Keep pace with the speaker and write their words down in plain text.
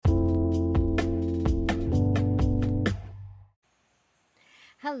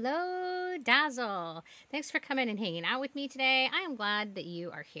Hello, Dazzle. Thanks for coming and hanging out with me today. I am glad that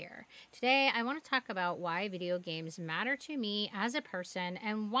you are here. Today, I want to talk about why video games matter to me as a person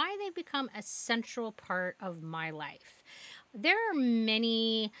and why they've become a central part of my life. There are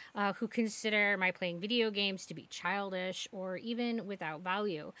many who consider my playing video games to be childish or even without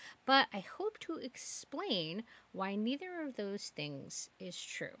value, but I hope to explain why neither of those things is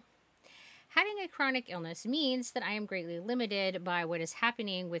true. Having a chronic illness means that I am greatly limited by what is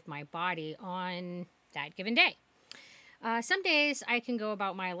happening with my body on that given day. Some days I can go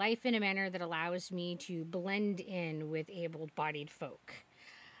about my life in a manner that allows me to blend in with able bodied folk.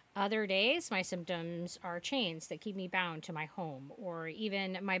 Other days, my symptoms are chains that keep me bound to my home or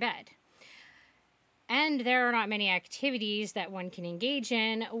even my bed. And there are not many activities that one can engage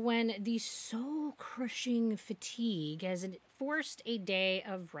in when the soul crushing fatigue has forced a day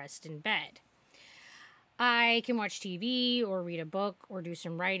of rest in bed. I can watch TV or read a book or do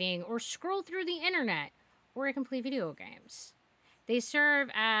some writing or scroll through the internet, or I can play video games. They serve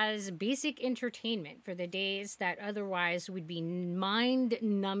as basic entertainment for the days that otherwise would be mind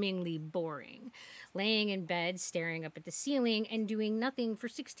numbingly boring. Laying in bed, staring up at the ceiling, and doing nothing for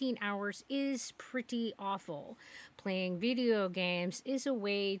 16 hours is pretty awful. Playing video games is a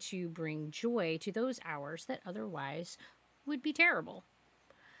way to bring joy to those hours that otherwise would be terrible.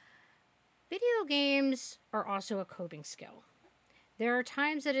 Video games are also a coping skill. There are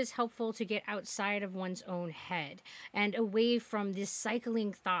times that it is helpful to get outside of one's own head and away from these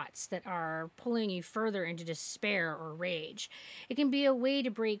cycling thoughts that are pulling you further into despair or rage. It can be a way to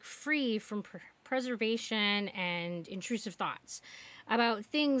break free from preservation and intrusive thoughts about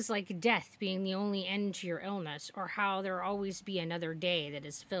things like death being the only end to your illness, or how there will always be another day that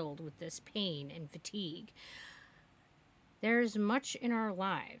is filled with this pain and fatigue. There's much in our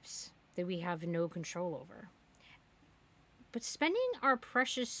lives that we have no control over. But spending our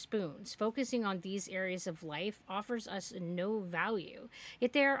precious spoons focusing on these areas of life offers us no value.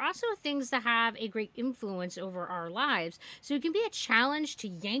 Yet there are also things that have a great influence over our lives, so it can be a challenge to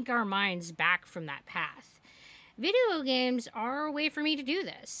yank our minds back from that path. Video games are a way for me to do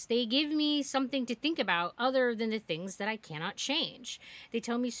this. They give me something to think about other than the things that I cannot change. They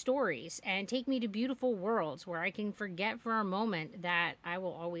tell me stories and take me to beautiful worlds where I can forget for a moment that I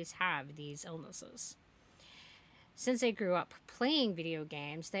will always have these illnesses. Since I grew up playing video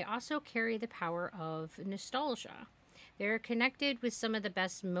games, they also carry the power of nostalgia. They're connected with some of the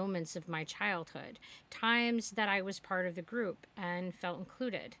best moments of my childhood, times that I was part of the group and felt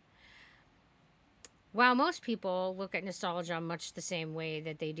included. While most people look at nostalgia much the same way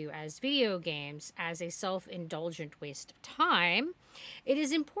that they do as video games, as a self-indulgent waste of time, it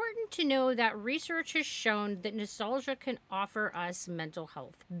is important to know that research has shown that nostalgia can offer us mental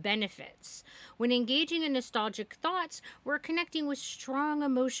health benefits. When engaging in nostalgic thoughts, we're connecting with strong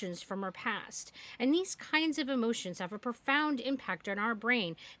emotions from our past, and these kinds of emotions have a profound impact on our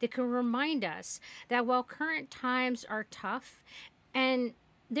brain that can remind us that while current times are tough, and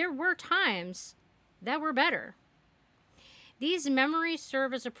there were times that were better. These memories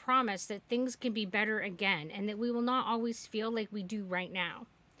serve as a promise that things can be better again and that we will not always feel like we do right now.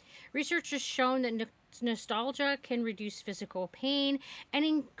 Research has shown that nostalgia can reduce physical pain and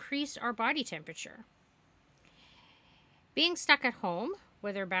increase our body temperature. Being stuck at home,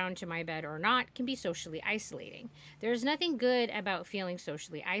 whether bound to my bed or not, can be socially isolating. There is nothing good about feeling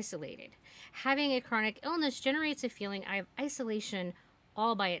socially isolated. Having a chronic illness generates a feeling of isolation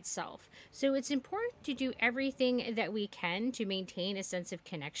all by itself. So it's important to do everything that we can to maintain a sense of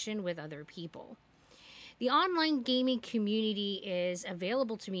connection with other people. The online gaming community is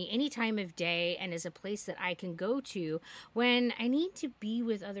available to me any time of day and is a place that I can go to when I need to be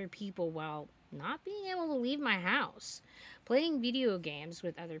with other people while not being able to leave my house. Playing video games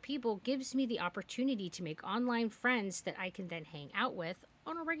with other people gives me the opportunity to make online friends that I can then hang out with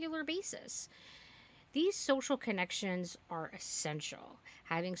on a regular basis. These social connections are essential.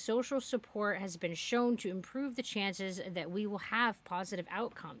 Having social support has been shown to improve the chances that we will have positive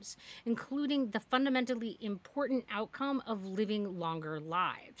outcomes, including the fundamentally important outcome of living longer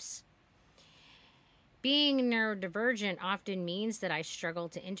lives. Being neurodivergent often means that I struggle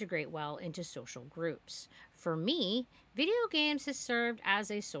to integrate well into social groups. For me, video games has served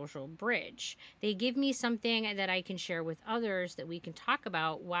as a social bridge. They give me something that I can share with others that we can talk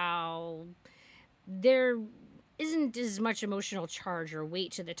about while there isn't as much emotional charge or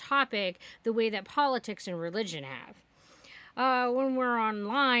weight to the topic the way that politics and religion have. When we're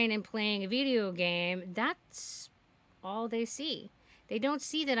online and playing a video game, that's all they see. They don't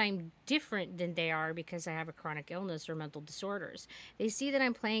see that I'm different than they are because I have a chronic illness or mental disorders. They see that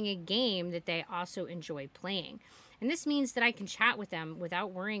I'm playing a game that they also enjoy playing. And this means that I can chat with them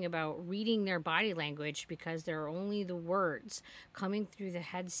without worrying about reading their body language because there are only the words coming through the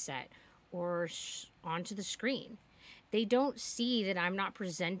headset or onto the screen. They don't see that I'm not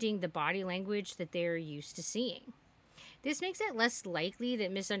presenting the body language that they're used to seeing. This makes it less likely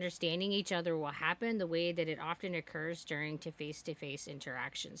that misunderstanding each other will happen the way that it often occurs during to face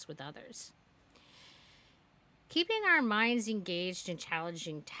interactions with others. Keeping our minds engaged in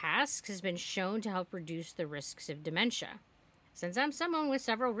challenging tasks has been shown to help reduce the risks of dementia. Since I'm someone with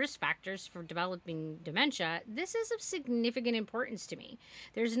several risk factors for developing dementia, this is of significant importance to me.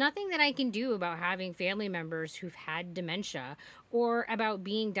 There's nothing that I can do about having family members who've had dementia or about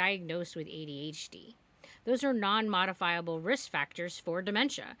being diagnosed with ADHD. Those are non modifiable risk factors for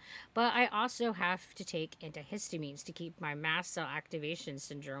dementia, but I also have to take antihistamines to keep my mast cell activation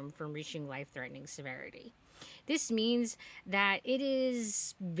syndrome from reaching life threatening severity. This means that it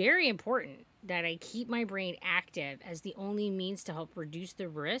is very important that I keep my brain active as the only means to help reduce the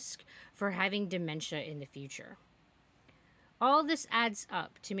risk for having dementia in the future. All this adds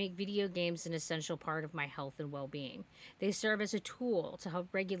up to make video games an essential part of my health and well being. They serve as a tool to help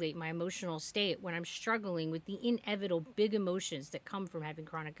regulate my emotional state when I'm struggling with the inevitable big emotions that come from having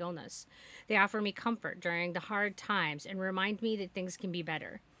chronic illness. They offer me comfort during the hard times and remind me that things can be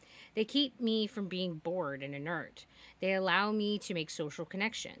better. They keep me from being bored and inert. They allow me to make social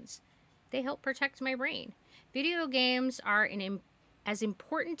connections. They help protect my brain. Video games are as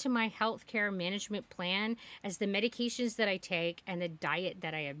important to my healthcare management plan as the medications that I take and the diet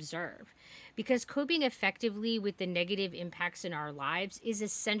that I observe. Because coping effectively with the negative impacts in our lives is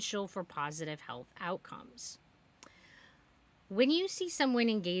essential for positive health outcomes. When you see someone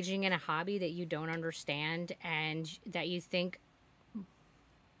engaging in a hobby that you don't understand and that you think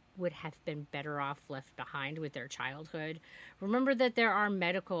would have been better off left behind with their childhood, remember that there are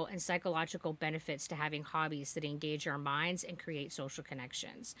medical and psychological benefits to having hobbies that engage our minds and create social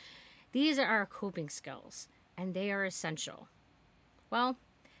connections. These are our coping skills, and they are essential. Well,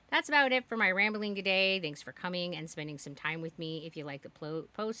 that's about it for my rambling today. Thanks for coming and spending some time with me. If you like the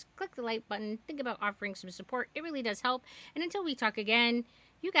post, click the like button. Think about offering some support. It really does help. And until we talk again,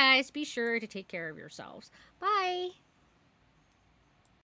 you guys be sure to take care of yourselves. Bye.